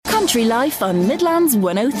Country Life on Midlands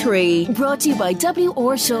 103. Brought to you by W.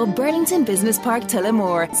 Orshaw, Burlington Business Park,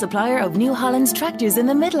 Tullamore. Supplier of New Holland tractors in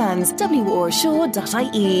the Midlands.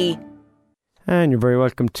 worshaw.ie. And you're very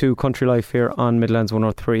welcome to Country Life here on Midlands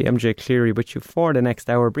 103. MJ Cleary with you for the next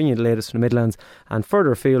hour, bringing you the latest from the Midlands and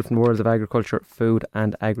further afield from the worlds of agriculture, food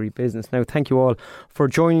and agri-business. Now, thank you all for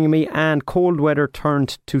joining me. And cold weather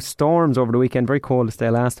turned to storms over the weekend. Very cold this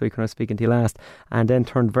day last week when I was speaking to you last, and then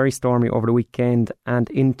turned very stormy over the weekend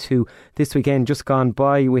and into this weekend just gone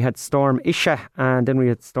by. We had Storm Isha and then we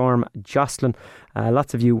had Storm Jocelyn.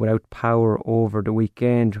 Lots of you without power over the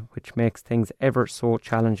weekend, which makes things ever so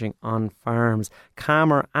challenging on farms.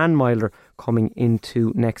 Calmer and milder coming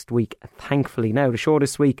into next week, thankfully. Now, the show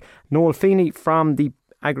this week, Noel Feeny from the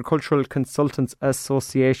Agricultural Consultants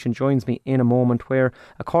Association joins me in a moment, where,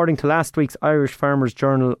 according to last week's Irish Farmers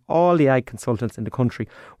Journal, all the ag consultants in the country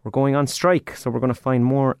were going on strike. So we're going to find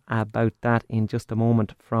more about that in just a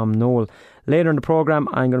moment from Noel. Later in the programme,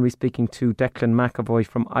 I'm going to be speaking to Declan McAvoy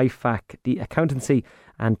from IFAC, the accountancy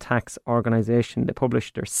and tax organisation. They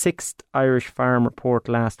published their 6th Irish Farm Report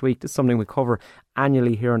last week. This is something we cover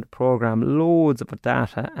annually here on the programme. Loads of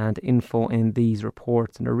data and info in these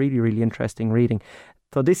reports, and they're really, really interesting reading.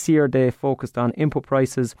 So this year they focused on input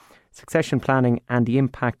prices, succession planning and the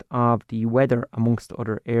impact of the weather, amongst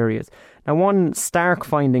other areas. Now, one stark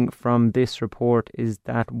finding from this report is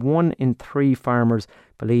that 1 in 3 farmers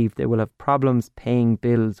believe they will have problems paying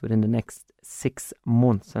bills within the next 6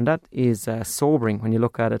 months. And that is sobering when you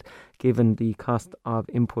look at it, given the cost of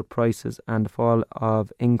input prices and the fall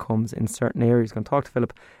of incomes in certain areas. I'm going to talk to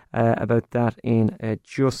Philip about that in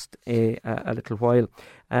just a little while.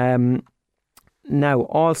 Now,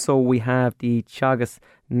 also we have the Teagasc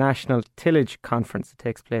National Tillage Conference that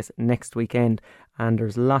takes place next weekend, and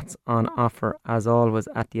there's lots on offer as always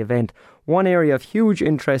at the event. One area of huge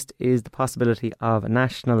interest is the possibility of a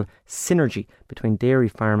national synergy between dairy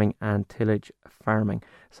farming and tillage farming.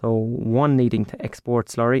 So one needing to export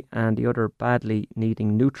slurry and the other badly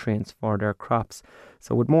needing nutrients for their crops.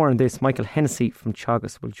 So with more on this, Michael Hennessy from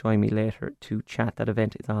Teagasc will join me later to chat. That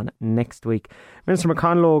event is on next week. Minister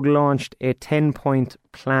McConalogue launched a 10-point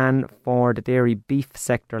plan for the dairy beef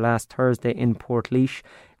sector last Thursday in Portlaoise,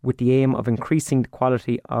 with the aim of increasing the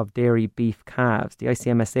quality of dairy beef calves. The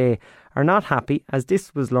ICMSA are not happy, as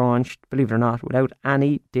this was launched, believe it or not, without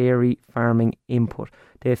any dairy farming input.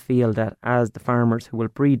 They feel that as the farmers who will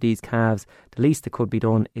breed these calves, the least that could be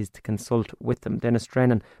done is to consult with them. Denis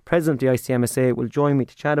Drennan, President of the ICMSA, will join me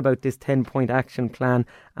to chat about this 10-point action plan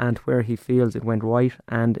and where he feels it went right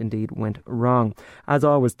and indeed went wrong. As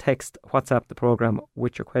always, text WhatsApp the programme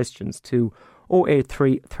with your questions to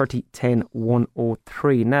 083 30 10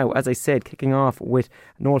 103. Now, as I said, kicking off with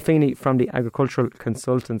Noel Feeny from the Agricultural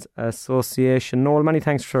Consultants Association. Noel, many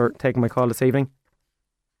thanks for taking my call this evening.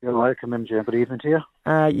 You're welcome, MJ. Good evening to you.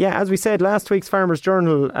 As we said, last week's Farmers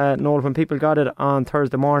Journal, Noel, when people got it on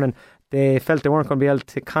Thursday morning, they felt they weren't going to be able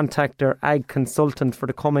to contact their ag consultant for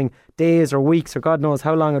the coming days or weeks or God knows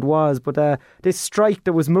how long it was. But this strike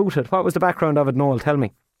that was mooted, what was the background of it, Noel? Tell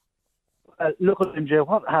me. Look, MJ,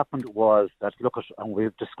 what happened was that, and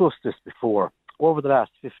we've discussed this before, over the last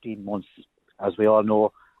 15 months, as we all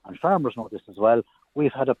know, and farmers know this as well,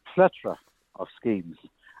 we've had a plethora of schemes.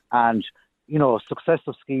 And,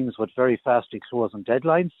 successive schemes with very fastly closing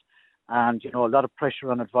deadlines and, a lot of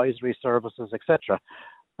pressure on advisory services, etc.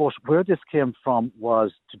 But where this came from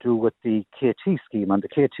was to do with the KT scheme. And the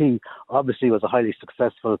KT obviously was a highly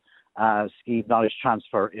successful scheme, knowledge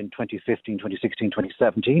transfer, in 2015, 2016,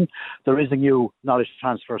 2017. There is a new knowledge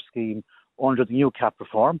transfer scheme under the new CAP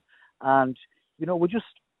reform. And, we just,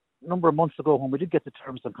 a number of months ago, when we did get the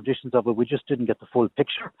terms and conditions of it, we just didn't get the full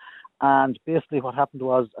picture. And basically what happened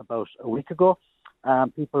was, about a week ago,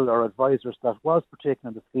 people or advisors that was partaking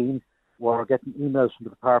in the scheme were getting emails from the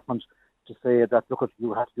department to say that,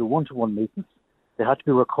 you have to do one-to-one meetings. They had to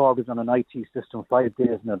be recorded on an IT system 5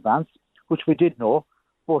 days in advance, which we did know,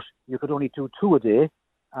 but you could only do 2 a day,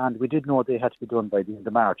 and we did know they had to be done by the end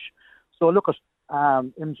of March. So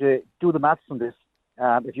MJ, do the maths on this.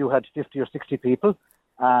 If you had 50 or 60 people,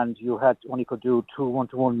 and you only could do 2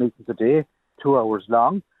 one-to-one meetings a day, 2 hours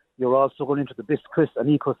long, you're also going into the BISCRIS and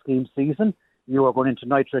ECO scheme season. You are going into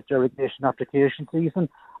nitrate irrigation application season,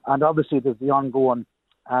 and obviously there's the ongoing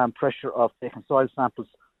pressure of taking soil samples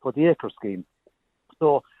for the acre scheme.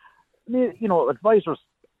 So, advisors,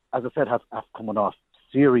 as I said, have coming off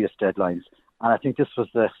serious deadlines, and I think this was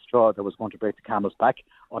the straw that was going to break the camel's back,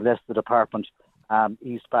 unless the department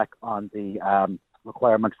eased back on the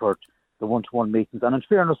requirement for the one-to-one meetings. And in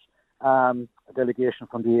fairness, a delegation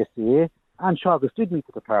from the ACA and Teagasc did meet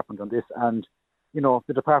the department on this, and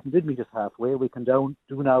the department did meet us halfway. We can do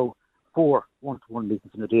now 4 one-to-one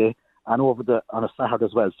meetings in a day and on a Saturday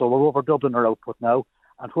as well. So we're over doubling our output now,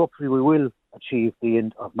 and hopefully we will achieve the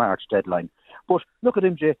end of March deadline. But look at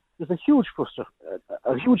MJ, there's a huge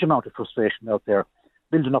amount of frustration out there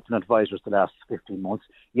building up in advisors the last 15 months.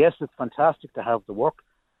 Yes, it's fantastic to have the work,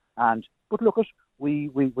 but look at, we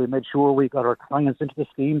made sure we got our clients into the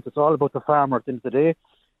schemes. It's all about the farmer at the end of the day,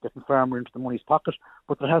 getting the farmer into the money's pocket,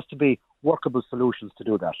 but there has to be workable solutions to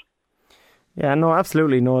do that. Yeah, no,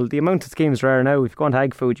 absolutely, Noel. The amount of schemes there are now, if you go into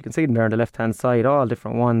Ag Food, you can see them there on the left-hand side, all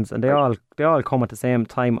different ones, and they all come at the same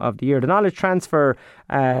time of the year. The knowledge transfer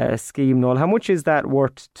scheme, Noel, how much is that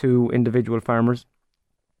worth to individual farmers?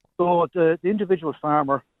 So the individual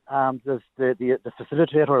farmer, the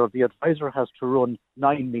facilitator or the advisor has to run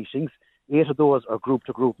 9 meetings. 8 of those are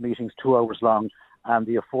group-to-group meetings, 2 hours long, and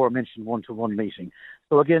the aforementioned one-to-one meeting.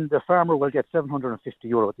 So again, the farmer will get €750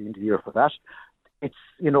 at the end of the year for that. It's,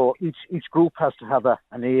 each group has to have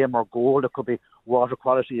an aim or goal. It could be water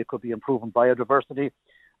quality, it could be improving biodiversity,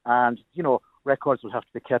 and, records will have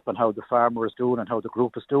to be kept on how the farmer is doing and how the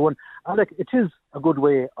group is doing. And it is a good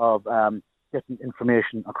way of getting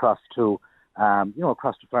information across to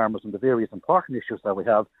farmers on the various important issues that we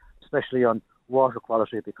have, especially on water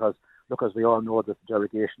quality, because, look, as we all know, there's the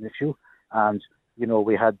derogation issue. And,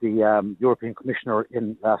 we had the European Commissioner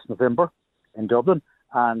in last November in Dublin,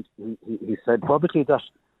 and he said publicly that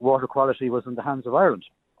water quality was in the hands of Ireland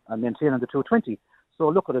and maintaining the 220. So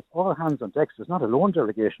look at it, all hands on deck. It's not a lone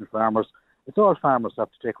derogation farmers. It's all farmers have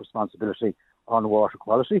to take responsibility on water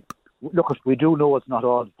quality. Look, we do know it's not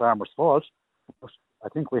all the farmers' fault, but I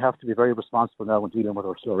think we have to be very responsible now when dealing with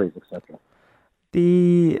our slurries, etc.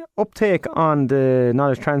 The uptake on the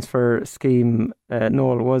knowledge transfer scheme,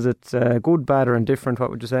 Noel, was it good, bad or indifferent? What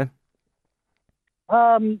would you say?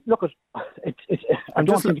 Look, I'm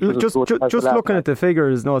just looking at the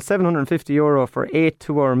figures. No, €750 for 8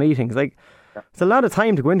 2-hour meetings. It's a lot of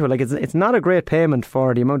time to go into it. It's not a great payment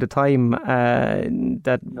for the amount of time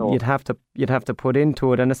that you'd have to put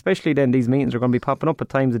into it, and especially then these meetings are going to be popping up at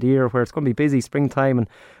times of the year where it's going to be busy, springtime and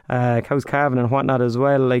cows calving and whatnot as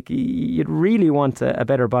well. You'd really want a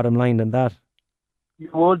better bottom line than that.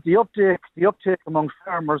 Well, the uptake among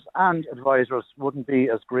farmers and advisors wouldn't be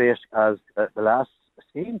as great as the last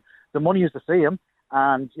scheme. The money is the same,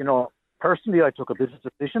 and personally, I took a business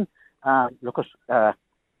decision. Look at.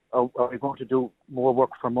 Are we going to do more work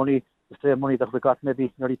for money, the same money that we got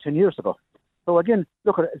maybe nearly 10 years ago? So again,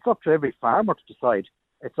 look, it's up to every farmer to decide.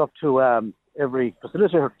 It's up to every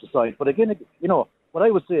facilitator to decide. But again, what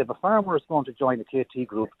I would say, if a farmer is going to join a KT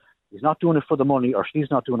group, he's not doing it for the money, or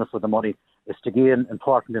she's not doing it for the money. It's to gain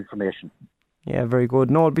important information. Yeah, very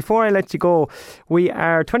good. Noel, before I let you go, we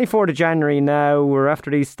are 24th of January now. We're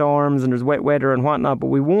after these storms and there's wet weather and whatnot, but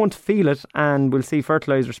we won't feel it, and we'll see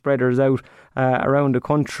fertiliser spreaders out around the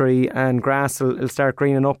country, and grass will start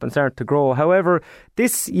greening up and start to grow. However,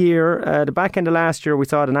 this year, the back end of last year, we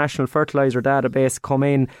saw the National Fertiliser Database come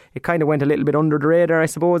in. It kind of went a little bit under the radar, I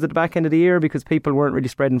suppose, at the back end of the year because people weren't really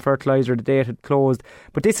spreading fertiliser. The date had closed.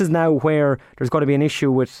 But this is now where there's going to be an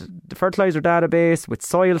issue with the fertiliser database, with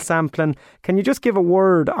soil sampling. Can you just give a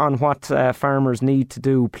word on what farmers need to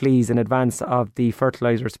do, please, in advance of the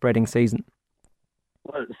fertiliser spreading season?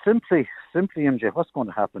 Well, simply, MJ, what's going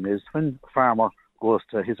to happen is when a farmer goes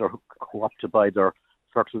to his or her co-op to buy their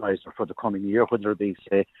fertiliser for the coming year, whether it be,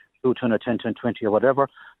 say, 2 ton, 10 ton, 20 or whatever,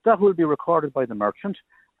 that will be recorded by the merchant,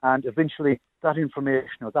 and eventually that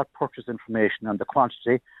information or that purchase information and the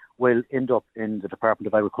quantity will end up in the Department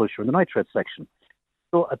of Agriculture in the nitrate section.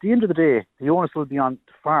 So at the end of the day, the onus will be on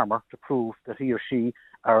the farmer to prove that he or she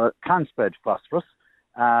can spread phosphorus.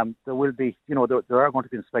 There will be, there are going to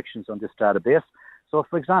be inspections on this database. So,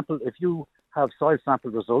 for example, if you have soil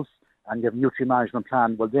sample results and you have a nutrient management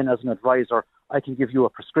plan, well, then as an advisor, I can give you a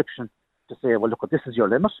prescription to say, well, look, this is your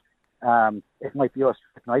limit. It might be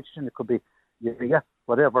nitrogen, it could be urea,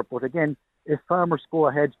 whatever. But again, if farmers go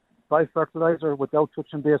ahead, buy fertiliser without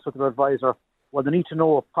touching base with their advisor, well, they need to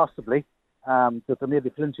know possibly that there may be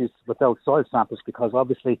plenties without soil samples, because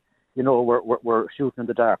obviously, we're shooting in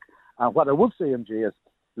the dark. What I would say, MJ, is,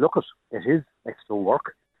 look, it is extra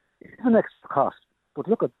work. It's an extra cost. But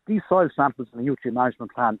look, at these soil samples in the nutrient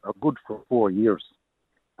management plan are good for 4 years.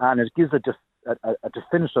 And it gives a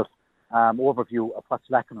definitive overview of what's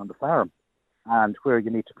lacking on the farm and where you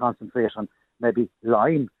need to concentrate on maybe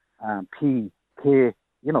lime, P, K,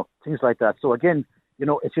 things like that. So again,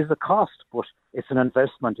 it is a cost, but it's an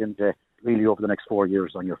investment in really over the next 4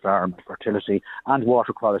 years on your farm, fertility and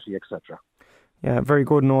water quality, etc. Yeah, very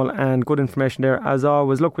good, Noel, and good information there as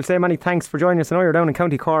always. Look, we'll say many thanks for joining us. I know you're down in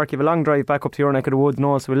County Cork. You have a long drive back up to your neck of the woods,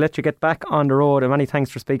 Noel, so we'll let you get back on the road, and many thanks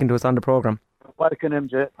for speaking to us on the programme. Welcome,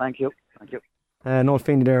 MJ. Thank you. Noel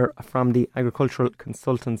Feeny there from the Agricultural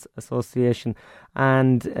Consultants Association,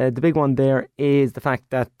 and the big one there is the fact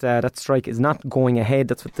that that strike is not going ahead.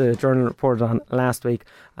 That's what the Journal reported on last week,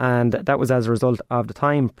 and that was as a result of the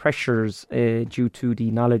time pressures due to the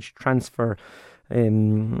knowledge transfer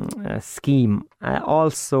scheme.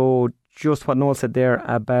 Also, just what Noel said there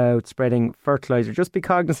about spreading fertiliser. Just be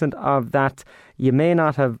cognizant of that. You may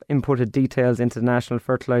not have inputted details into the National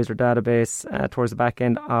Fertiliser Database towards the back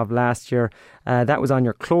end of last year. That was on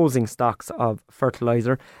your closing stocks of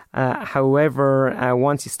fertiliser. However,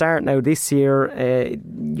 once you start now this year,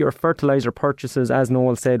 your fertiliser purchases, as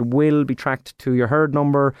Noel said, will be tracked to your herd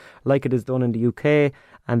number like it is done in the UK.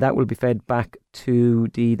 And that will be fed back to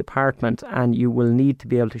the department, and you will need to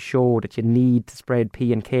be able to show that you need to spread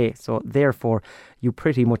P and K. So therefore, you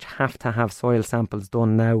pretty much have to have soil samples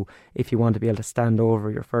done now if you want to be able to stand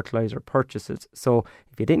over your fertiliser purchases. So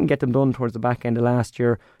if you didn't get them done towards the back end of last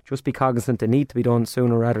year, just be cognizant they need to be done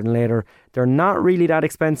sooner rather than later. They're not really that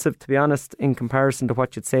expensive, to be honest, in comparison to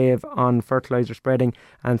what you'd save on fertiliser spreading.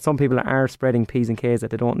 And some people are spreading P's and K's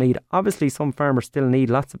that they don't need. Obviously, some farmers still need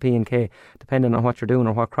lots of P and K, depending on what you're doing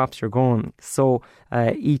or what crops you're growing. So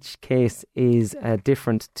each case is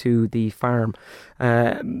different to the farm.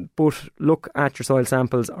 But look at your soil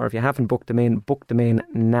samples, or if you haven't book them in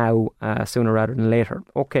now, sooner rather than later.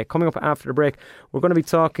 Okay, coming up after the break, we're going to be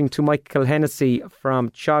talking to Michael Hennessy from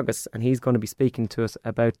Teagasc, and he's going to be speaking to us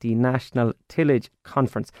about the National Tillage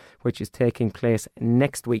Conference, which is taking place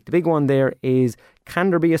next week. The big one there is, can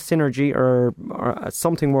there be a synergy or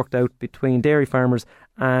something worked out between dairy farmers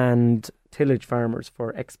and tillage farmers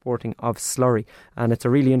for exporting of slurry? And it's a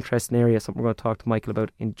really interesting area, something we're going to talk to Michael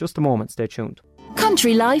about in just a moment. Stay tuned.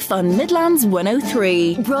 Country Life on Midlands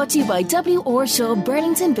 103. Brought to you by W. Orshaw,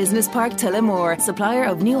 Burlington Business Park, Tullamore. Supplier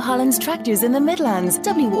of New Holland's tractors in the Midlands.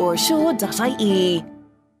 worshaw.ie.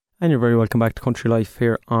 And you're very welcome back to Country Life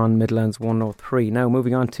here on Midlands 103. Now,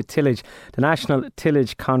 moving on to tillage. The National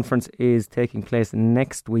Tillage Conference is taking place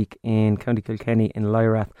next week in County Kilkenny in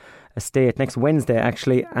Lyrath Estate, next Wednesday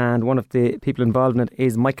actually, and one of the people involved in it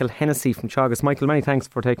is Michael Hennessy from Teagasc. Michael, many thanks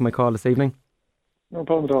for taking my call this evening. No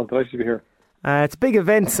problem at all, delighted to be here. It's a big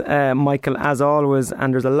event, Michael, as always,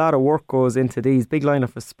 and there's a lot of work goes into these. Big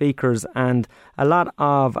lineup of speakers and a lot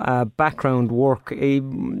of background work.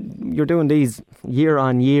 You're doing these year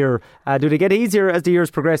on year. Do they get easier as the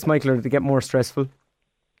years progress, Michael, or do they get more stressful?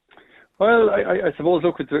 Well, I suppose,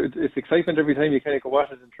 look, it's excitement every time you kind of go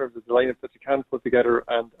at it in terms of the lineup that you can put together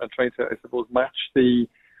and trying to, I suppose, match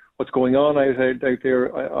what's going on out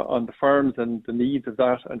there on the farms and the needs of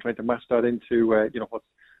that, and trying to match that into what's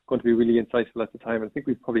going to be really insightful at the time. And I think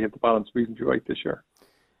we probably have the balance reasonably right this year.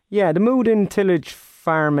 Yeah, the mood in tillage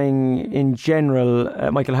farming in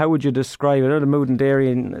general, Michael, how would you describe it? I know the mood in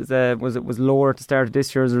dairy was lower at the start of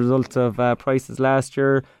this year as a result of prices last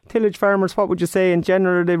year. Tillage farmers, what would you say in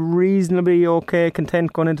general? Are they reasonably okay,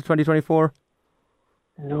 content going into 2024?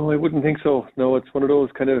 No, I wouldn't think so. No, it's one of those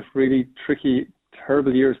kind of really tricky,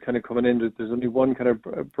 terrible years kind of coming in. There's only one kind of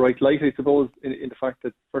bright light, I suppose, in the fact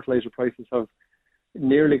that fertiliser prices have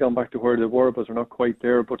nearly gone back to where they were, but they're not quite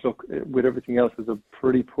there. But look, with everything else, there's a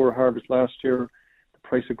pretty poor harvest last year. The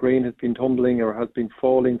price of grain has been tumbling or has been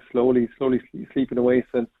falling slowly sleeping away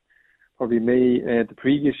since probably May the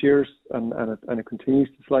previous years, and it continues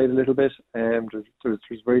to slide a little bit.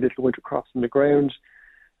 There's very little winter crops in the ground.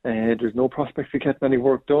 There's no prospects of getting any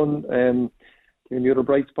work done. The other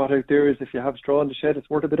bright spot out there is if you have straw in the shed, it's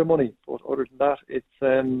worth a bit of money. But other than that, it's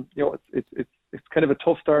kind of a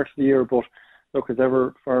tough start to the year. But look, as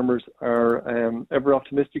ever, farmers are ever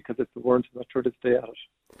optimistic, because it's the word, so I'm not sure to stay at it.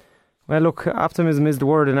 Well, look, optimism is the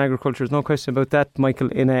word in agriculture. There's no question about that, Michael,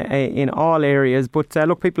 in all areas. But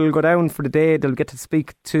look, people will go down for the day. They'll get to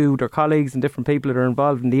speak to their colleagues and different people that are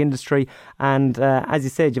involved in the industry. And as you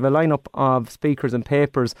said, you have a lineup of speakers and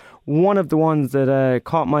papers. One of the ones that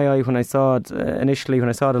caught my eye when I saw it initially, when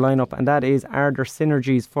I saw the lineup, and that is, are there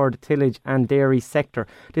synergies for the tillage and dairy sector?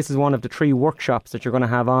 This is one of the 3 workshops that you're going to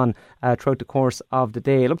have on throughout the course of the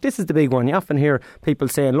day. Look, this is the big one. You often hear people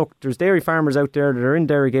saying, look, there's dairy farmers out there that are in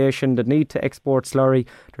derogation, that need to export slurry.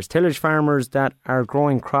 There's tillage farmers that are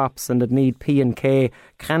growing crops and that need P and K.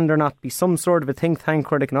 Can there not be some sort of a think tank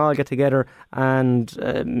where they can all get together and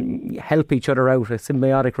help each other out, a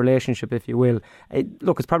symbiotic relationship, if you will?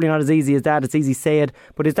 Look, it's probably not as easy as that. It's easy said,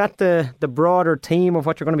 but is that the broader theme of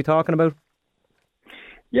what you're going to be talking about?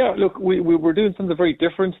 Yeah, look, we're doing something very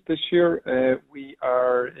different this year. We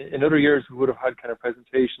are, in other years, we would have had kind of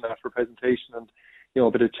presentation after presentation and, a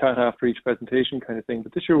bit of chat after each presentation kind of thing.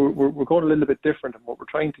 But this year we're going a little bit different, and what we're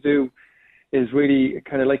trying to do is really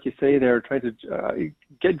kind of, like you say there, trying to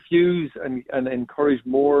get views and encourage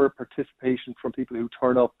more participation from people who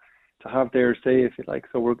turn up to have their say, if you like.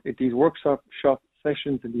 So these workshop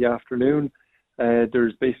sessions in the afternoon,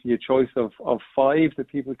 there's basically a choice of 5 that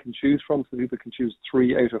people can choose from, so people can choose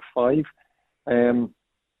 3 out of 5. The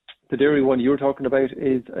dairy one you were talking about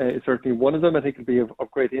is certainly one of them. I think it'll be of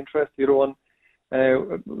great interest. The other one,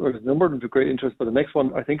 there's a number of them of great interest, but the next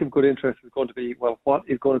one I think of good interest is going to be, well, what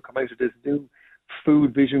is going to come out of this new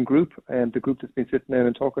food vision group, and the group that's been sitting down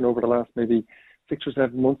and talking over the last maybe 6 or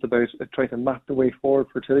 7 months about trying to map the way forward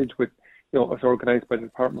for tillage with, it's organised by the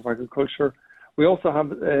Department of Agriculture. We also have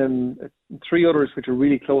 3 others which are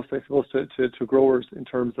really close, I suppose, to growers in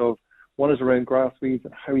terms of, one is around grass weeds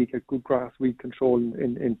and how you get good grass weed control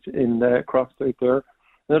in crops out there.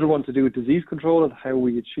 Another one to do with disease control and how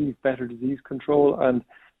we achieve better disease control. And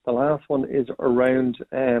the last one is around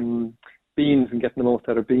beans and getting the most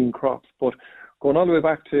out of bean crops. But going all the way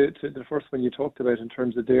back to the first one you talked about in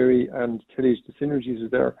terms of dairy and tillage, the synergies are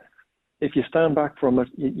there. If you stand back from it,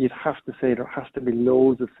 you'd have to say there has to be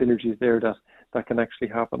loads of synergies there that can actually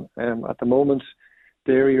happen. At the moment,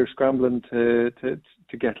 dairy are scrambling to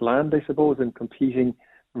get land, I suppose, and competing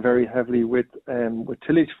very heavily with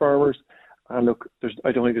tillage farmers. And look,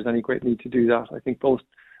 I don't think there's any great need to do that. I think both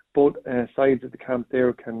sides of the camp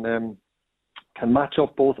there can match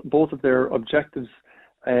up both of their objectives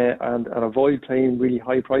and avoid paying really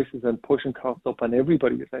high prices and pushing costs up on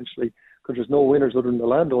everybody, essentially, because there's no winners other than the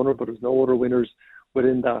landowner, but there's no other winners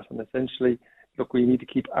within that. And essentially, look, we need to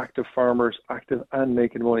keep active farmers active and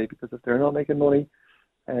making money, because if they're not making money,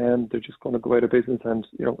 they're just going to go out of business. And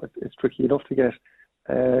it's tricky enough to get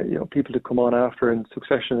people to come on after in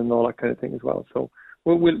succession and all that kind of thing as well. So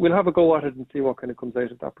we'll have a go at it and see what kind of comes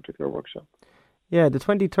out of that particular workshop. Yeah, the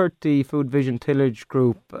 2030 Food Vision Tillage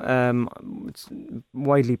Group, it's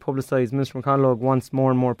widely publicised. Minister McConalogue wants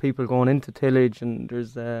more and more people going into tillage, and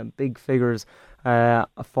there's big figures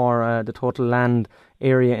for the total land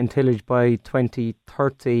area in tillage by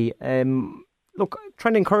 2030. Look,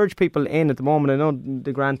 trying to encourage people in at the moment. I know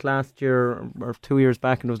the grant last year or 2 years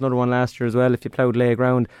back, and there was another one last year as well. If you ploughed lay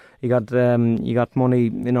ground, you got money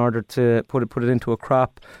in order to put it into a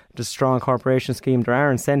crop. There's a strong corporation scheme. There are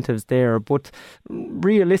incentives there, but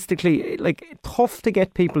realistically, tough to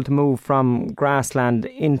get people to move from grassland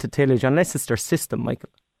into tillage unless it's their system,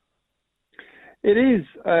 Michael. It is,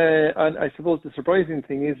 and I suppose the surprising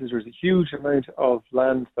thing is there's a huge amount of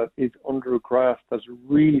land that is under grass that's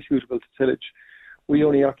really suitable to tillage. We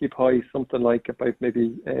only occupy something like about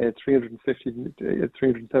maybe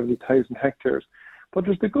 370,000 hectares, but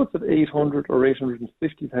there's the guts of 800 or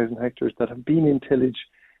 850,000 hectares that have been in tillage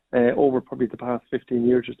over probably the past 15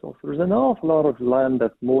 years or so. So there's an awful lot of land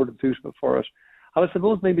that's more than suitable for it. And I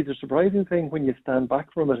suppose maybe the surprising thing when you stand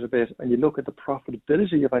back from it a bit and you look at the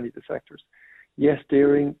profitability of any of the sectors, yes,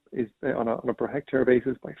 dairying is on a per hectare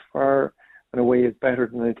basis by far and away is better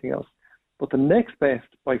than anything else. But the next best,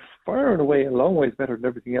 by far and away, a long ways better than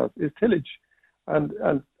everything else, is tillage. And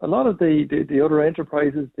a lot of the other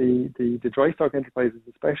enterprises, the dry stock enterprises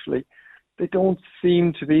especially, they don't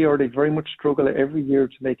seem to be, or they very much struggle every year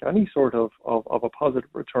to make any sort of a positive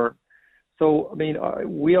return. So, I mean,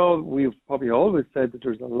 we've probably always said that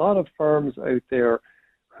there's a lot of firms out there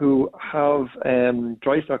who have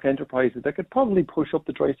dry stock enterprises that could probably push up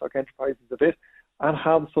the dry stock enterprises a bit and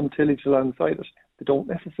have some tillage alongside it. They don't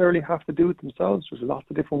necessarily have to do it themselves. There's lots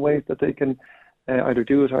of different ways that they can either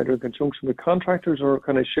do it either in conjunction with contractors or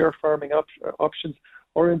kind of share farming options,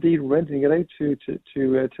 or indeed renting it out to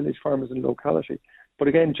tillage farmers in locality. But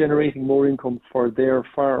again, generating more income for their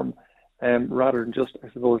farm rather than just, I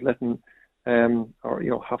suppose, letting having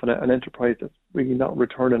an enterprise that's really not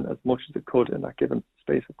returning as much as it could in that given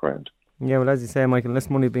space of ground. Yeah, well, as you say, Michael,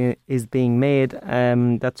 unless money is being made,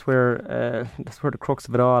 that's where the crux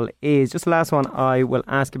of it all is. Just the last one I will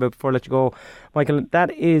ask you about before I let you go, Michael,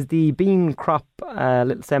 that is the bean crop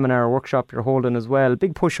little seminar workshop you're holding as well.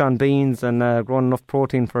 Big push on beans and growing enough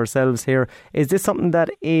protein for ourselves here. Is this something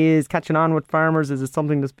that is catching on with farmers? Is it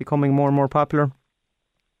something that's becoming more and more popular?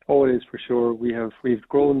 Oh, it is for sure. We've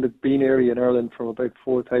grown the bean area in Ireland from about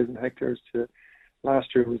 4,000 hectares to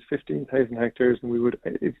last year it was 15,000 hectares, and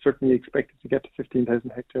it's certainly expected to get to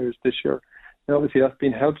 15,000 hectares this year. Now, obviously, that's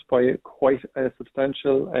been helped by quite a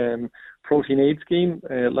substantial protein aid scheme.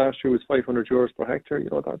 Last year was €500 per hectare.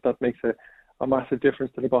 That makes a massive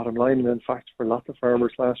difference to the bottom line. And in fact, for lots of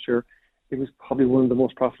farmers last year, it was probably one of the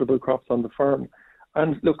most profitable crops on the farm.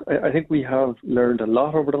 And look, I think we have learned a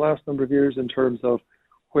lot over the last number of years in terms of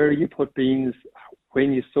where you put beans,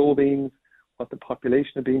 when you sow beans, what the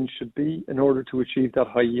population of beans should be in order to achieve that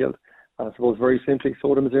high yield. And I suppose very simply,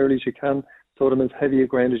 sow them as early as you can, sow them as heavy a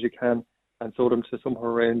ground as you can, and sow them to somewhere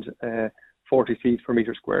around 40 seeds per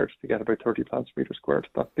metre squared to get about 30 plants per metre squared.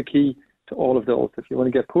 That's the key to all of those. If you want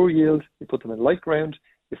to get poor yield, you put them in light ground,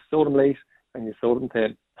 you sow them late, and you sow them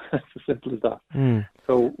thin. It's as simple as that.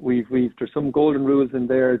 So there's some golden rules in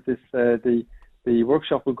there. The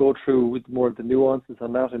workshop will go through with more of the nuances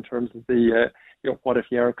on that in terms of the what if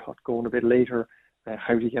you are caught going a bit later,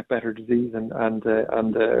 how do you get better disease and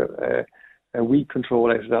weed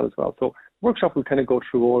control out of that as well. So workshop will kind of go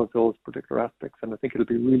through all of those particular aspects, and I think it'll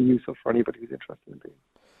be really useful for anybody who's interested in being.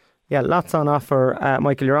 Yeah, lots on offer.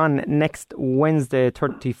 Michael, you're on next Wednesday,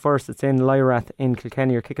 31st. It's in Lyrath in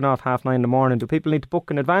Kilkenny. You're kicking off 9:30 in the morning. Do people need to book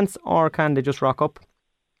in advance, or can they just rock up?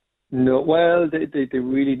 No, well, they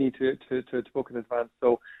really need to book in advance.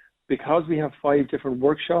 So because we have 5 different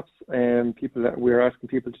workshops, we're asking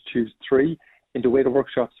people to choose 3. In the way the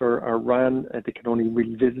workshops are ran, they can only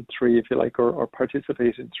really visit 3, if you like, or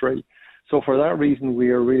participate in 3. So for that reason,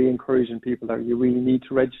 we are really encouraging people that you really need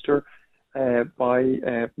to register by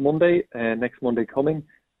Monday, next Monday coming.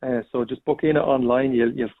 So just book in online.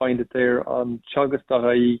 You'll find it there on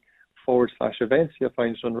teagasc.ie/events. You'll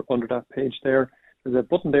find it under that page there. There's a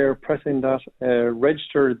button there, press in that,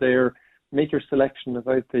 register there, make your selection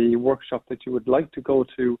about the workshop that you would like to go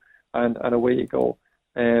to, and away you go.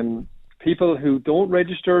 People who don't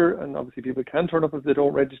register, and obviously people can turn up if they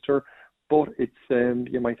don't register, but it's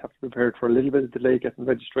you might have to be prepared for a little bit of delay getting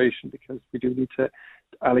registration, because we do need to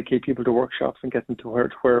allocate people to workshops and get them to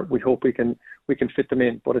where we hope we can fit them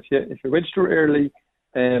in. But if you register early,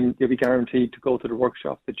 you'll be guaranteed to go to the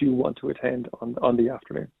workshop that you want to attend on the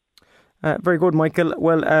afternoon. Very good, Michael.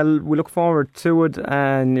 Well, we look forward to it,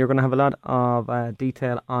 and you're going to have a lot of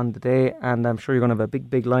detail on the day, and I'm sure you're going to have a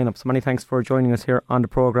big lineup. So many thanks for joining us here on the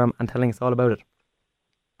programme and telling us all about it.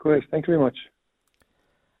 Great, thank you very much.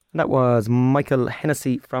 And that was Michael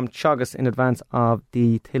Hennessy from Teagasc in advance of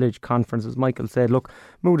the Tillage Conference. As Michael said, look,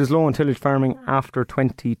 mood is low in tillage farming after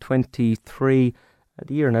 2023.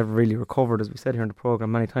 The year never really recovered, as we said here in the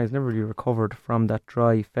programme many times, never really recovered from that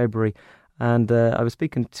dry February. And I was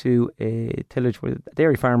speaking to a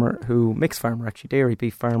dairy farmer, mixed farmer actually, dairy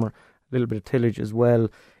beef farmer, a little bit of tillage as well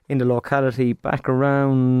in the locality back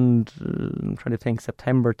around, I'm trying to think,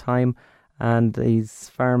 September time. And he's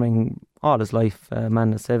farming all his life, man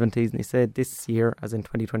in his 70s. And he said this year, as in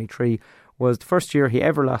 2023, was the first year he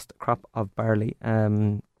ever lost a crop of barley.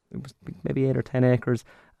 It was maybe 8 or 10 acres.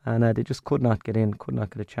 And they just could not get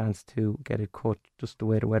a chance to get it cut, just the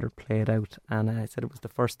way the weather played out. And I said it was the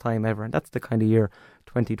first time ever. And that's the kind of year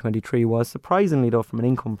 2023 was. Surprisingly, though, from an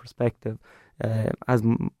income perspective, as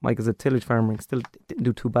Mike is a tillage farmer, still didn't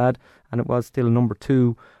do too bad. And it was still number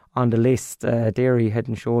 2 on the list. Dairy head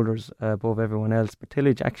and shoulders above everyone else. But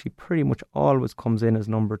tillage actually pretty much always comes in as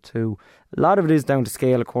number 2. A lot of it is down to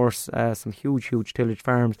scale, of course. Some huge tillage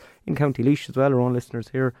farms in County Laois as well, our own listeners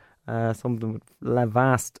here. Some of them with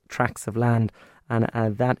vast tracts of land, and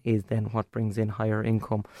that is then what brings in higher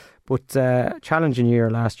income. But challenging year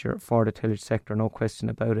last year for the tillage sector, no question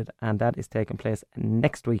about it, and that is taking place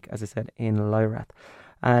next week, as I said, in Lyrath.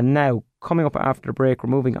 Now, coming up after the break, we're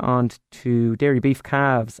moving on to dairy beef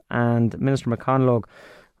calves, and Minister McConalogue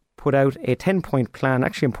put out a 10-point plan,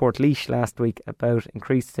 actually in Portlaoise last week, about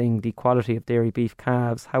increasing the quality of dairy beef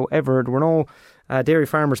calves. However, there were no dairy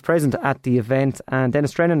farmers present at the event, and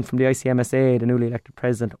Denis Drennan from the ICMSA, the newly elected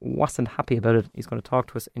president, wasn't happy about it. He's going to talk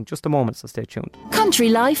to us in just a moment, so stay tuned. Country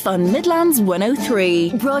Life on Midlands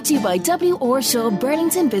 103, brought to you by W. Orshaw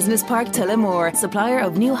Burlington Business Park Tullamore, supplier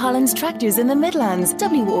of New Holland tractors in the Midlands,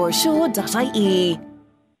 worshaw.ie.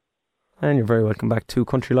 And you're very welcome back to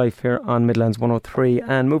Country Life here on Midlands 103.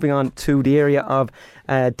 And moving on to the area of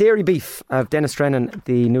dairy beef, of Denis Drennan,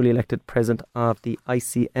 the newly elected president of the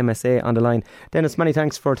ICMSA, on the line. Denis, many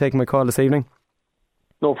thanks for taking my call this evening.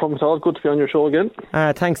 No problem at all. Good to be on your show again.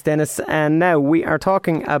 Thanks, Denis. And now we are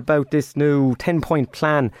talking about this new 10-point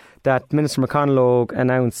plan that Minister McConalogue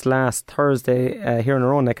announced last Thursday here in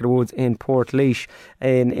our own neck of the woods in Portlaoise.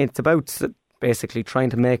 And it's about basically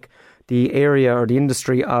trying to make the area or the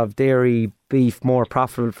industry of dairy beef more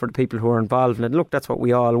profitable for the people who are involved in it. Look, that's what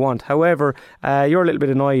we all want. However, you're a little bit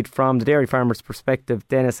annoyed from the dairy farmers' perspective,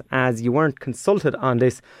 Denis, as you weren't consulted on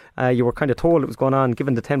this. You were kind of told it was going on,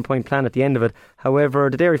 given the 10-point plan at the end of it. However,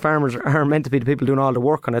 the dairy farmers are meant to be the people doing all the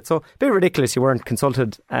work on it. So a bit ridiculous you weren't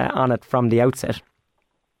consulted on it from the outset.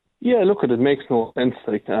 Yeah, look, it makes no sense.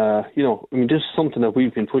 This is something that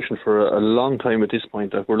we've been pushing for a long time at this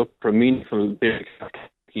point, that we're looking for a meaningful dairy.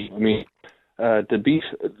 The beef,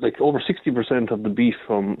 over 60% of the beef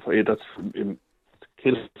that's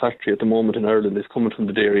killed in the factory at the moment in Ireland is coming from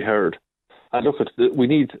the dairy herd. And we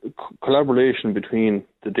need collaboration between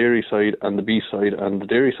the dairy side and the beef side, and the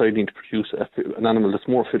dairy side need to produce an animal that's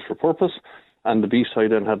more fit for purpose, and the beef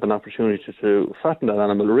side then have an opportunity to fatten that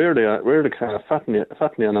animal, rear the calf, fatten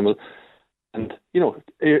the animal, and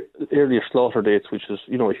earlier slaughter dates, which is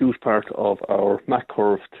a huge part of our MAC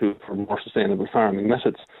curve for more sustainable farming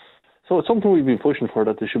methods. So it's something we've been pushing for,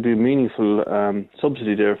 that there should be a meaningful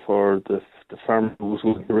subsidy there for the farmer who's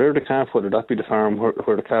willing to rear the calf, whether that be the farm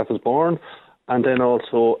where the calf is born, and then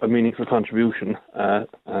also a meaningful contribution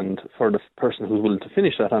and for the person who's willing to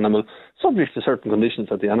finish that animal, subject to certain conditions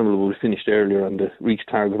that the animal will be finished earlier and reach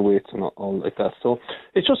target weights and all like that. So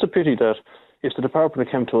it's just a pity that if the department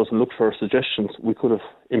had come to us and looked for suggestions, we could have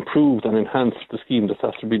improved and enhanced the scheme that's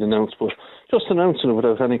after being announced, but just announcing it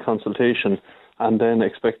without any consultation and then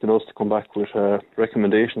expecting us to come back with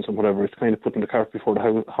recommendations and whatever, it's kind of putting the cart before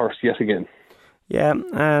the horse yet again. Yeah,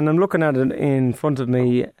 and I'm looking at it in front of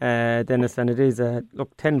me, Denis, and it is a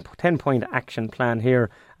 10-point action plan here,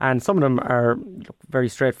 and some of them are very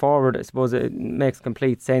straightforward. I suppose it makes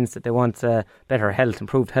complete sense that they want better health,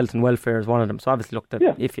 improved health and welfare is one of them. So obviously,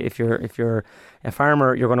 if you're a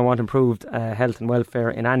farmer, you're going to want improved health and welfare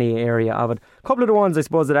in any area of it. A couple of the ones I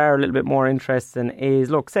suppose that are a little bit more interesting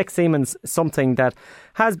is sex semen's something that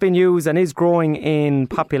has been used and is growing in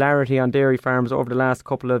popularity on dairy farms over the last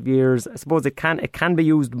couple of years. I suppose it can be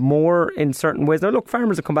used more in certain ways. Now,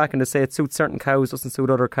 farmers will come back and they say it suits certain cows, doesn't suit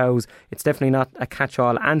other cows. It's definitely not a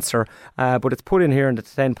catch-all answer, but it's put in here in the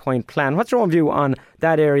 10-point plan. What's your own view on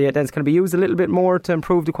that area? Then it's going to be used a little bit more to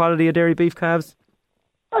improve the quality of dairy beef calves?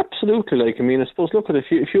 Absolutely. I suppose,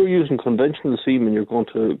 if you're using conventional semen, you're going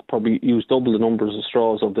to probably use double the numbers of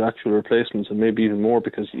straws of the actual replacements, and maybe even more,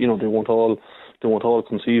 because they won't all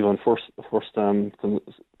conceive on first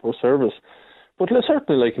service. But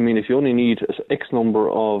certainly, if you only need X number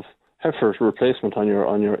of heifers replacement from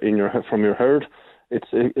your herd, it's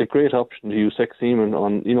a great option to use sex semen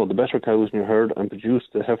on the better cows in your herd and produce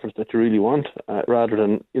the heifers that you really want, rather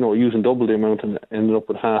than using double the amount and ending up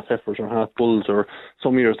with half heifers or half bulls, or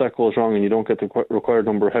some years that goes wrong and you don't get the required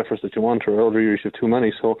number of heifers that you want, or other years you have too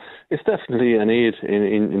many. So it's definitely an aid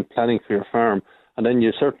in planning for your farm. And then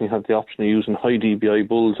you certainly have the option of using high DBI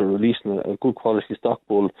bulls or releasing a good quality stock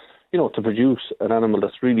bull, to produce an animal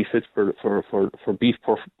that's really fit for beef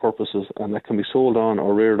purposes, and that can be sold on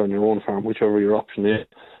or reared on your own farm, whichever your option is,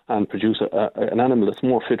 and produce an animal that's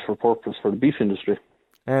more fit for purpose for the beef industry.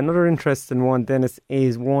 Another interesting one, Denis,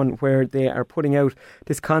 is one where they are putting out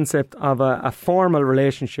this concept of a formal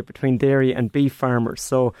relationship between dairy and beef farmers.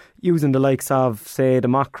 So using the likes of, say, the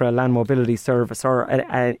MOCRA Land Mobility Service, or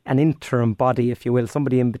an interim body, if you will,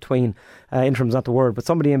 somebody in between, interim's not the word, but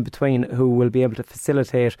somebody in between who will be able to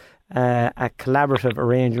facilitate a collaborative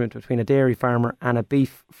arrangement between a dairy farmer and a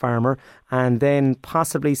beef farmer, and then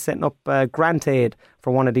possibly setting up grant aid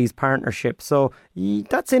for one of these partnerships. So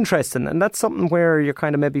that's interesting, and that's something where you're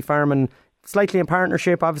kind of maybe farming slightly in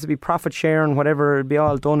partnership, obviously be profit sharing, whatever, it'll be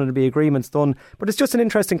all done, it'll be agreements done, but it's just an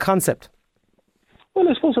interesting concept. Well,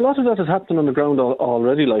 I suppose a lot of that has happened on the ground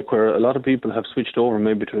already, where a lot of people have switched over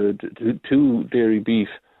maybe to dairy beef.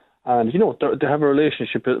 And, they have a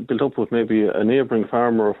relationship built up with maybe a neighbouring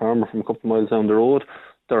farmer or a farmer from a couple of miles down the road.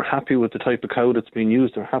 They're happy with the type of cow that's being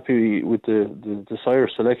used. They're happy with the sire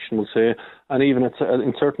selection, we'll say. And even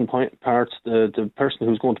in certain parts, the person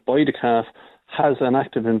who's going to buy the calf has an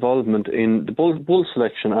active involvement in the bull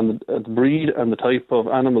selection and the breed and the type of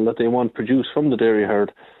animal that they want produced from the dairy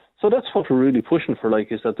herd. So that's what we're really pushing for,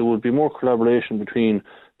 is that there would be more collaboration between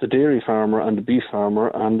the dairy farmer and the beef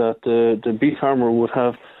farmer, and that the beef farmer would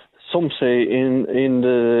have some say in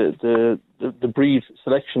the breed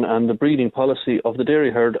selection and the breeding policy of the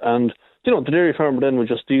dairy herd. And, the dairy farmer then would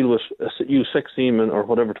just deal with, use sex semen or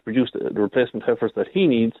whatever to produce the replacement heifers that he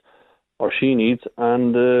needs or she needs,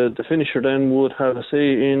 and the finisher then would have a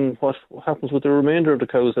say in what happens with the remainder of the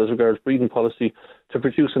cows as regards breeding policy to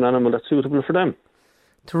produce an animal that's suitable for them.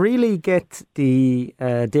 To really get the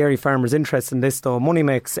dairy farmers interested in this, though, money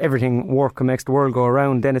makes everything work and makes the world go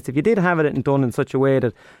around. Dennis, if you did have it done in such a way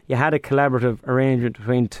that you had a collaborative arrangement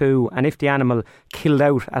between two, and if the animal killed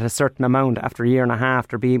out at a certain amount after a year and a half,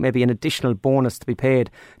 there'd be maybe an additional bonus to be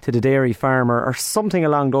paid to the dairy farmer or something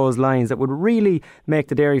along those lines that would really make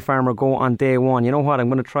the dairy farmer go on day one, you know what, I'm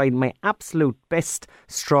going to try my absolute best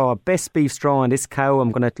beef straw on this cow.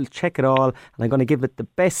 I'm going to check it all, and I'm going to give it the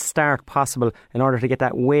best start possible in order to get that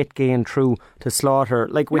that weight gain through to slaughter.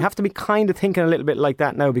 Like, we have to be kind of thinking a little bit like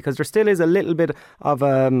that now, because there still is a little bit of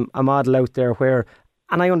a model out there where,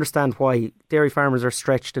 and I understand why, dairy farmers are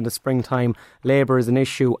stretched in the springtime, labour is an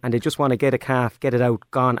issue, and they just want to get a calf, get it out,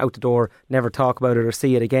 gone, out the door, never talk about it or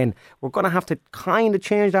see it again. We're going to have to kind of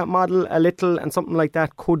change that model a little, and something like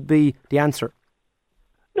that could be the answer.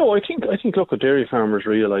 No, I think local dairy farmers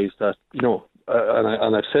realise that,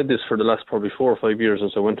 and I've said this for the last probably 4 or 5 years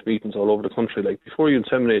as I went to meetings all over the country, like, before you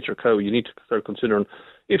inseminate your cow, you need to start considering,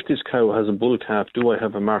 if this cow has a bull calf, do I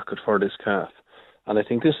have a market for this calf? And I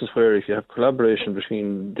think this is where, if you have collaboration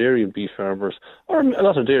between dairy and beef farmers, or a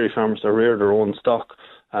lot of dairy farmers that rear their own stock,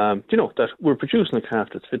 that we're producing a calf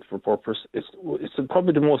that's fit for purpose. It's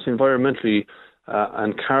probably the most environmentally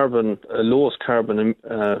and lowest carbon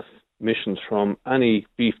emissions from any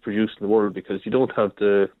beef produced in the world, because you don't have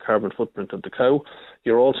the carbon footprint of the cow.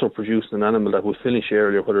 You're also producing an animal that will finish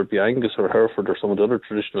earlier, whether it be Angus or Hereford or some of the other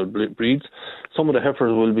traditional breeds. Some of the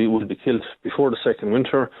heifers will be killed before the second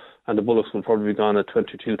winter, and the bullocks will probably be gone at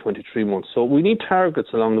 22, 23 months. So we need targets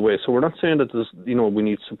along the way. So we're not saying that we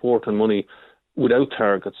need support and money without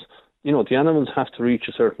targets. The animals have to reach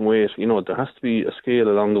a certain weight. There has to be a scale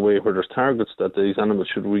along the way where there's targets that these animals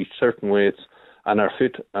should reach certain weights and are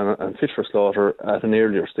fit for slaughter at an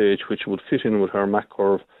earlier stage, which would fit in with our MAC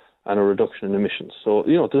curve and a reduction in emissions. So,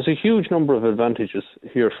 there's a huge number of advantages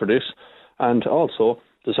here for this. And also,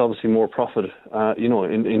 there's obviously more profit,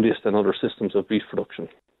 in this than other systems of beef production.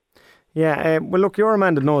 Yeah, well, look, your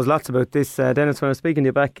man that knows lots about this. Denis, when I was speaking to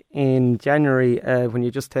you back in January, when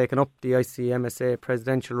you just taken up the ICMSA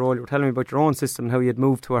presidential role, you were telling me about your own system and how you had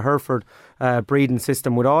moved to a Hereford breeding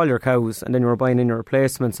system with all your cows, and then you were buying in your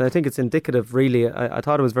replacements. And I think it's indicative, really. I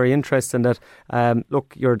thought it was very interesting that,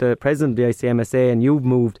 look, you're the president of the ICMSA and you've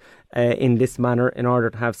moved in this manner in order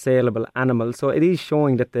to have saleable animals. So it is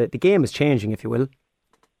showing that the game is changing, if you will.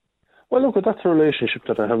 Well, look, that's a relationship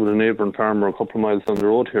that I have with a neighbouring farmer a couple of miles down the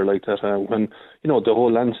road here, like that. When the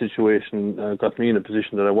whole land situation got me in a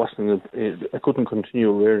position that I couldn't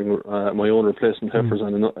continue rearing my own replacement heifers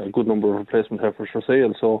and a good number of replacement heifers for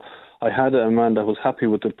sale. So I had a man that was happy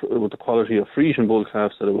with the quality of Frisian bull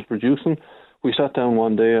calves that I was producing. We sat down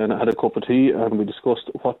one day and had a cup of tea, and we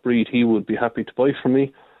discussed what breed he would be happy to buy from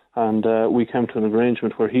me. And we came to an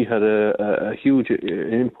arrangement where he had a huge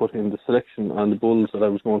input in the selection on the bulls that I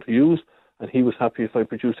was going to use, and he was happy if I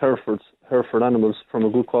produced Hereford animals from a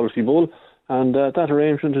good quality bull. And that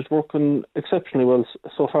arrangement is working exceptionally well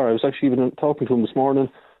so far. I was actually even talking to him this morning,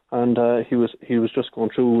 and he was just going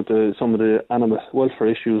through some of the animal welfare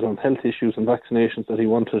issues and health issues and vaccinations that he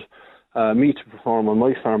wanted me to perform on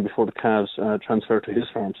my farm before the calves transfer to his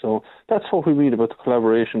farm. So that's what we read about the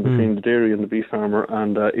collaboration between the dairy and the beef farmer.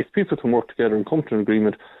 And if people can work together and come to an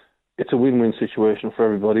agreement, it's a win-win situation for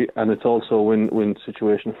everybody, and it's also a win-win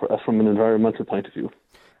situation from an environmental point of view.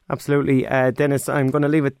 Absolutely. Denis, I'm going to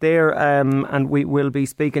leave it there, and we will be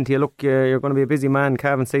speaking to you. Look, you're going to be a busy man.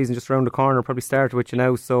 Calving season just around the corner, probably started with you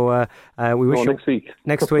now. So we wish you next week.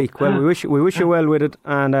 Next week. Well, we wish you well with it,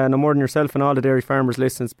 and no more than yourself and all the dairy farmers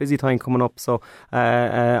listening. It's busy time coming up, so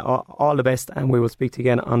all the best, and we will speak to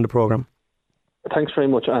you again on the programme. Thanks very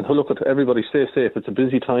much, and look, at everybody, stay safe. It's a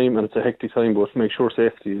busy time and it's a hectic time, but make sure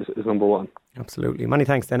safety is number one. Absolutely. Many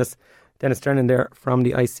thanks, Denis. Denis Drennan there from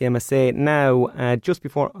the ICMSA. Now, just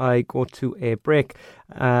before I go to a break,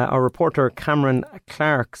 our reporter Cameron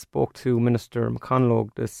Clark spoke to Minister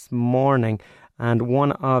McConalogue this morning, and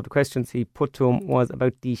one of the questions he put to him was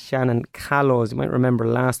about the Shannon callows. You might remember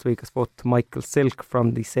last week I spoke to Michael Silk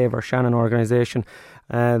from the Save Our Shannon organisation.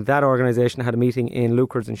 That organisation had a meeting in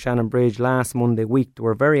Lucars and Shannon Bridge last Monday week. They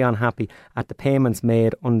were very unhappy at the payments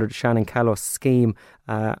made under the Shannon Callow scheme.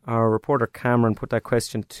 Our reporter Cameron put that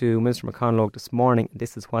question to Minister McConalogue this morning.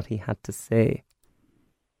 This is what he had to say.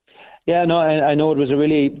 Yeah, no, I know it was a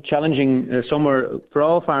really challenging summer for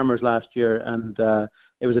all farmers last year, and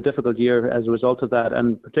it was a difficult year as a result of that,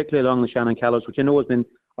 and particularly along the Shannon Callows, which I know has been,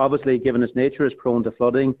 obviously, given its nature, is prone to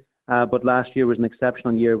flooding, but last year was an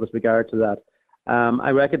exceptional year with regard to that.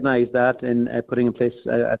 I recognise that in putting in place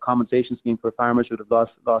a compensation scheme for farmers who have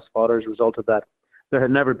lost fodder as a result of that. There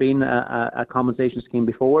had never been a compensation scheme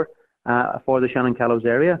before for the Shannon Callows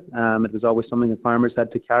area. It was always something that farmers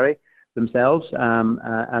had to carry themselves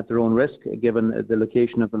at their own risk, given the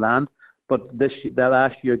location of the land. But that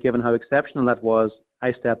last year, given how exceptional that was,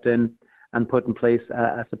 I stepped in and put in place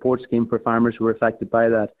a support scheme for farmers who were affected by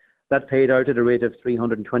that. That paid out at a rate of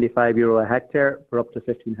 €325 a hectare for up to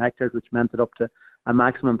 15 hectares, which meant that up to a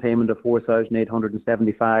maximum payment of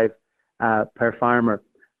 €4,875 per farmer.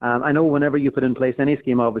 I know whenever you put in place any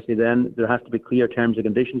scheme, obviously then there has to be clear terms and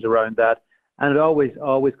conditions around that, And it always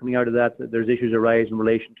coming out of that there's issues arise in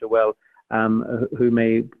relation to, who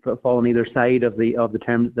may fall on either side of the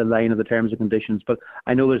line of the terms and conditions. But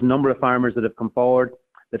I know there's a number of farmers that have come forward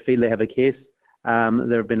that feel they have a case.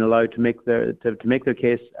 They've been allowed to make their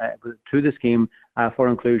case to the scheme for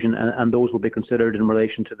inclusion, and those will be considered in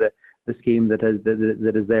relation to the scheme that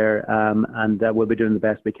is there, and we'll be doing the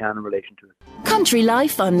best we can in relation to it. Country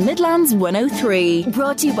Life on Midlands 103,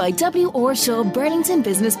 brought to you by W. Orshaw Burlington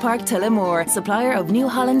Business Park Tullamore, supplier of New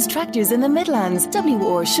Holland's tractors in the Midlands.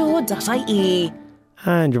 worshaw.ie.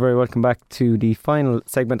 And you're very welcome back to the final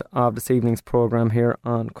segment of this evening's programme here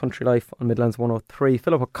on Country Life on Midlands 103.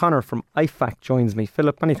 Philip O'Connor from IFAC joins me.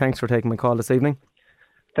 Philip, many thanks for taking my call this evening.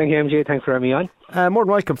 Thank you, MJ. Thanks for having me on. More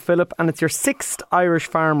than welcome, Philip. And it's your 6th Irish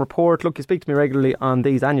Farm Report. Look, you speak to me regularly on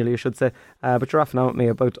these, annually I should say, but you're often out with me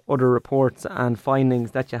about other reports and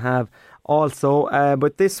findings that you have also.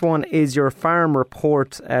 But this one is your Farm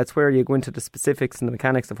Report. It's where you go into the specifics and the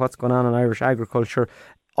mechanics of what's going on in Irish agriculture.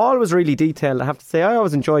 Always really detailed, I have to say. I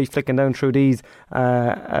always enjoy flicking down through these,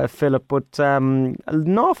 Philip, but an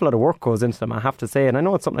awful lot of work goes into them, I have to say. And I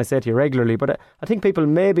know it's something I say to you regularly, but I think people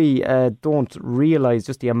maybe don't realise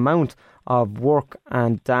just the amount of work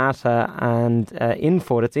and data and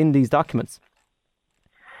info that's in these documents.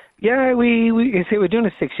 Yeah, we say we're doing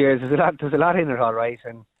it 6 years. There's a lot in it, all right.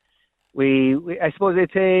 And we I suppose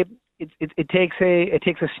it takes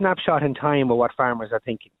a snapshot in time of what farmers are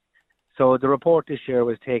thinking. So the report this year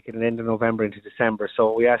was taken at the end of November into December.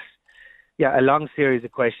 So we asked a long series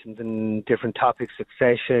of questions in different topics: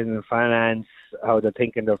 succession, finance, how they're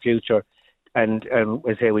thinking their future, and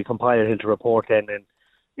we compile it into a report then, and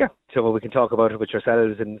so we can talk about it with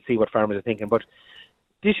yourselves and see what farmers are thinking. But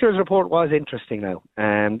this year's report was interesting now,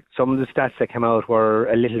 and some of the stats that came out were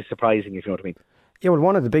a little surprising, if you know what I mean. Yeah, well,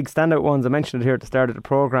 one of the big standout ones, I mentioned it here at the start of the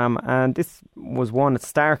programme, and this was one that's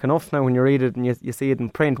stark enough now when you read it and you see it in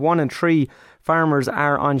print. 1 in 3 farmers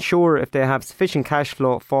are unsure if they have sufficient cash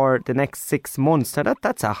flow for the next 6 months. Now,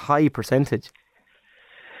 that's a high percentage.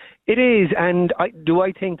 It is, and do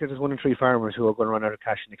I think that there's 1 in 3 farmers who are going to run out of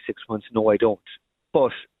cash in the next 6 months? No, I don't.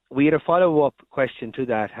 But we had a follow-up question to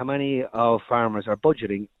that. How many of farmers are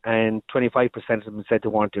budgeting? And 25% of them said they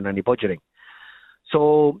weren't doing any budgeting.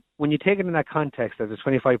 So when you take it in that context, that there's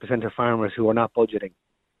 25% of farmers who are not budgeting,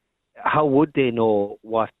 how would they know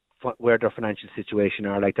where their financial situation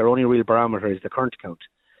are? Like, their only real barometer is the current account.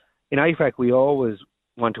 In IFAC, we always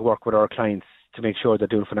want to work with our clients to make sure they're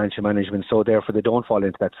doing financial management, so therefore they don't fall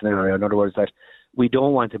into that scenario. In other words, that we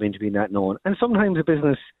don't want them into being that known. And sometimes a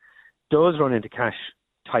business does run into cash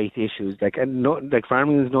tight issues. Like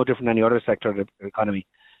farming is no different than any other sector of the economy.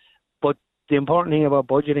 But the important thing about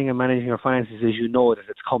budgeting and managing your finances is you know that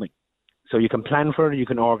it's coming. So you can plan for it, you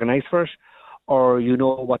can organise for it, or you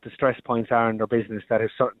know what the stress points are in their business that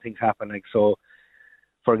if certain things happen. Like, so,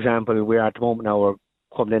 for example, we're at the moment now, we're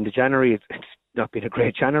coming into January. It's not been a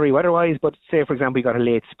great January weather-wise, but say, for example, you got a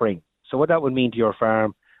late spring. So what that would mean to your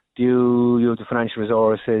farm, do you have the financial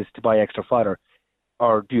resources to buy extra fodder?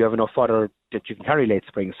 Or do you have enough fodder that you can carry late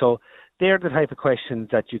spring? So they're the type of questions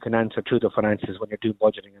that you can answer through the finances when you're doing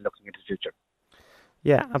budgeting and looking into the future.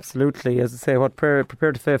 Yeah, absolutely. As I say, what prepare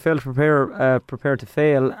to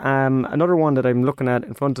fail. Another one that I'm looking at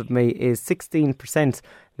in front of me is 16%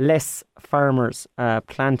 less farmers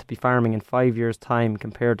plan to be farming in 5 years' time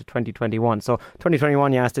compared to 2021. So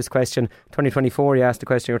 2021 you asked this question, 2024 you asked the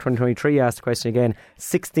question, or 2023 you asked the question again.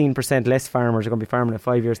 16% less farmers are going to be farming in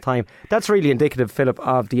 5 years' time. That's really indicative, Philip,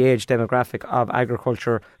 of the age demographic of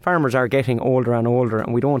agriculture. Farmers are getting older and older,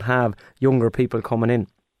 and we don't have younger people coming in.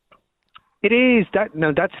 It is.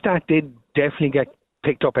 That stat did definitely get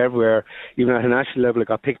picked up everywhere. Even at a national level, it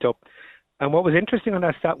got picked up. And what was interesting on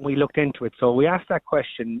that stat when we looked into it, so we asked that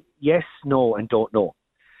question, yes, no, and don't know.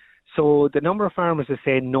 So the number of farmers that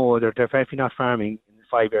say no, they're definitely not farming in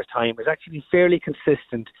 5 years' time is actually fairly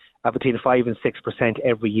consistent at between 5 and 6%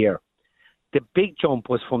 every year. The big jump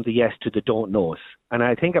was from the yes to the don't knows. And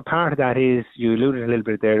I think a part of that is, you alluded a little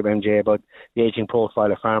bit there, MJ, about the ageing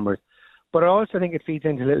profile of farmers. But I also think it feeds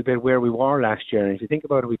into a little bit where we were last year. And if you think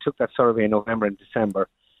about it, we took that survey in November and December.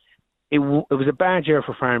 It was a bad year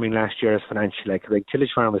for farming last year as financially. Like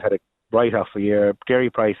tillage farmers had a write-off a year. Dairy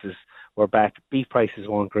prices were back. Beef prices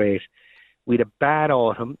weren't great. We had a bad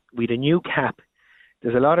autumn. We had a new cap.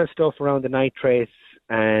 There's a lot of stuff around the nitrates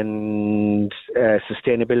and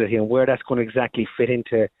sustainability and where that's going to exactly fit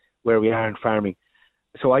into where we are in farming.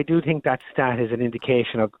 So I do think that stat is an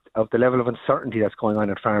indication of the level of uncertainty that's going on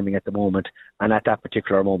in farming at the moment and at that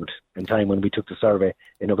particular moment in time when we took the survey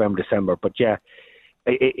in November, December. But yeah,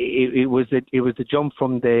 it was the jump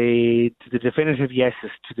from the definitive yeses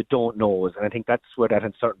to the don't knows, and I think that's where that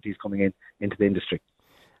uncertainty is coming into the industry.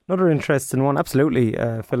 Another interesting one, absolutely,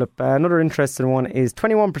 Philip. Another interesting one is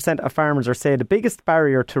 21% of farmers are saying the biggest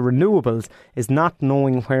barrier to renewables is not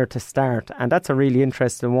knowing where to start, and that's a really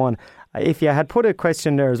interesting one. If you had put a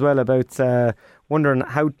question there as well about wondering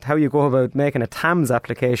how you go about making a TAMS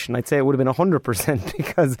application, I'd say it would have been 100%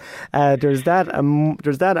 because there's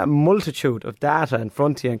that a multitude of data in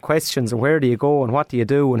front of you and questions and where do you go and what do you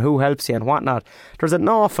do and who helps you and whatnot. There's an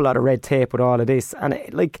awful lot of red tape with all of this, and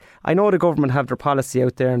I know the government have their policy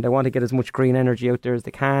out there and they want to get as much green energy out there as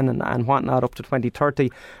they can and whatnot up to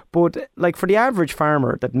 2030, but for the average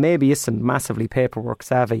farmer that maybe isn't massively paperwork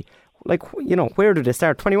savvy, where do they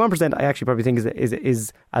start? 21% I actually probably think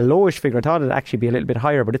is a lowish figure. I thought it'd actually be a little bit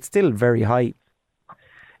higher, but it's still very high.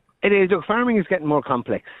 It is. Look, farming is getting more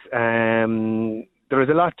complex. There is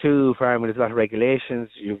a lot to farming. There's a lot of regulations.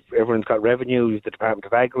 Everyone's got revenue. You've the Department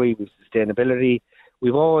of Agri. We've sustainability.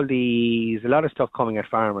 We've a lot of stuff coming at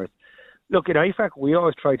farmers. Look, in IFAC, we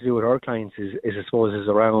always try to do with our clients is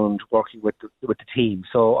around working with the team.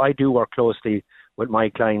 So I do work closely with my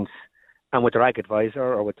clients and with their ag advisor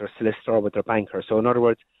or with their solicitor or with their banker. So in other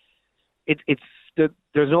words, there's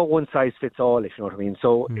no one size fits all, if you know what I mean.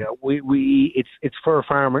 So it's for a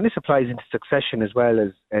farmer, and this applies into succession as well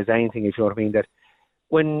as anything, if you know what I mean. That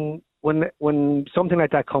when something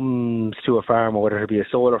like that comes to a farmer, whether it be a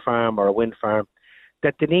solar farm or a wind farm,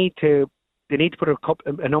 that they need to put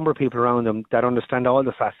a number of people around them that understand all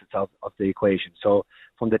the facets of the equation. So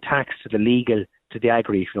from the tax to the legal to the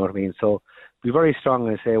agri, if you know what I mean. So be very strong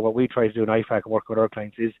and say what we try to do in IFAC and work with our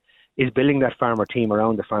clients is building that farmer team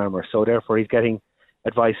around the farmer. So therefore he's getting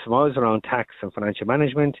advice from us around tax and financial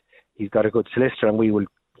management. He's got a good solicitor and we will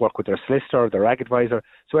work with their solicitor, their ag advisor.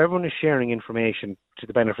 So everyone is sharing information to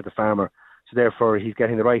the benefit of the farmer. So therefore he's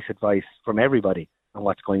getting the right advice from everybody on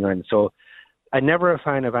what's going on. So I'm never a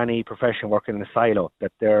fan of any profession working in a silo,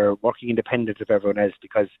 that they're working independent of everyone else,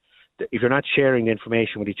 because if you're not sharing the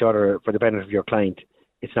information with each other for the benefit of your client,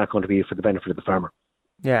 it's not going to be for the benefit of the farmer.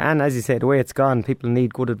 Yeah, and as you say, the way it's gone, people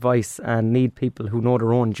need good advice and need people who know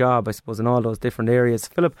their own job, I suppose, in all those different areas.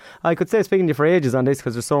 Philip, I could say speaking to you for ages on this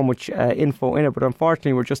because there's so much info in it, but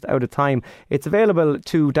unfortunately we're just out of time. It's available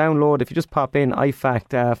to download if you just pop in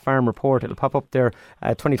IFAC Farm Report. It'll pop up there,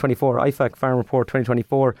 2024, IFAC Farm Report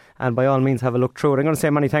 2024, and by all means have a look through it. I'm going to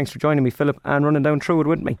say many thanks for joining me, Philip, and running down through it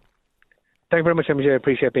with me. Thank you very much, MJ. I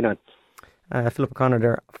appreciate being on. Philip McConalogue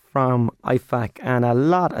there from IFAC, and a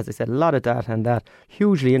lot of data and that,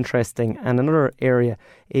 hugely interesting. And another area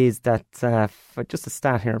is that, just a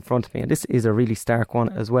stat here in front of me, and this is a really stark one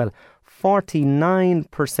as well,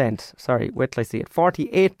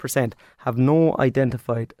 48% have no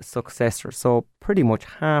identified successor. So pretty much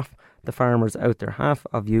half the farmers out there, half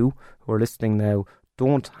of you who are listening now,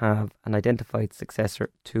 don't have an identified successor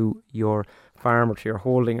to your farm or to your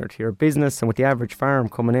holding or to your business. And with the average farm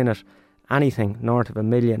coming in at anything north of $1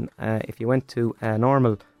 million, if you went to a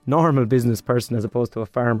normal business person as opposed to a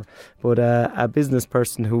farmer, but a business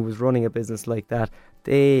person who was running a business like that,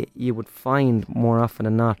 you would find more often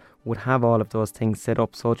than not would have all of those things set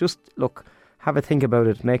up. So just look, have a think about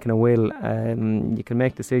it, making a will. You can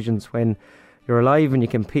make decisions when you're alive, and you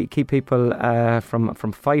can keep people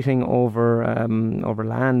from fighting over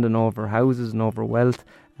land and over houses and over wealth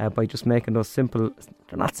by just making those simple,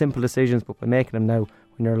 they're not simple decisions, but by making them now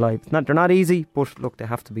when you're alive. They're not easy, but look, they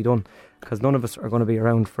have to be done because none of us are going to be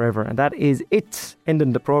around forever. And that is it,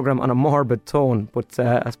 ending the programme on a morbid tone, but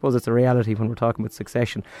I suppose it's a reality when we're talking about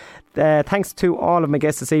succession. Thanks to all of my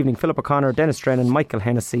guests this evening: Philip O'Connor, Denis Drennan, Michael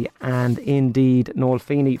Hennessy, and indeed Noel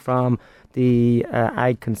Feeny from the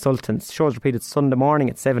Ag Consultants. Show's repeated Sunday morning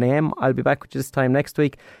at 7 a.m. I'll be back with you this time next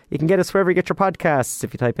week. You can get us wherever you get your podcasts.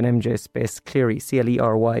 If you type in MJ space Cleary,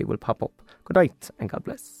 Clery, will pop up. Good night and God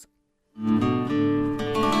bless.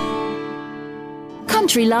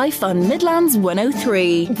 Country Life on Midlands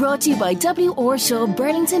 103. Brought to you by W. Orshaw,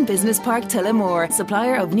 Burlington Business Park, Tullamore.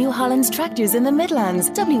 Supplier of New Holland tractors in the Midlands.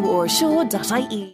 worshaw.ie.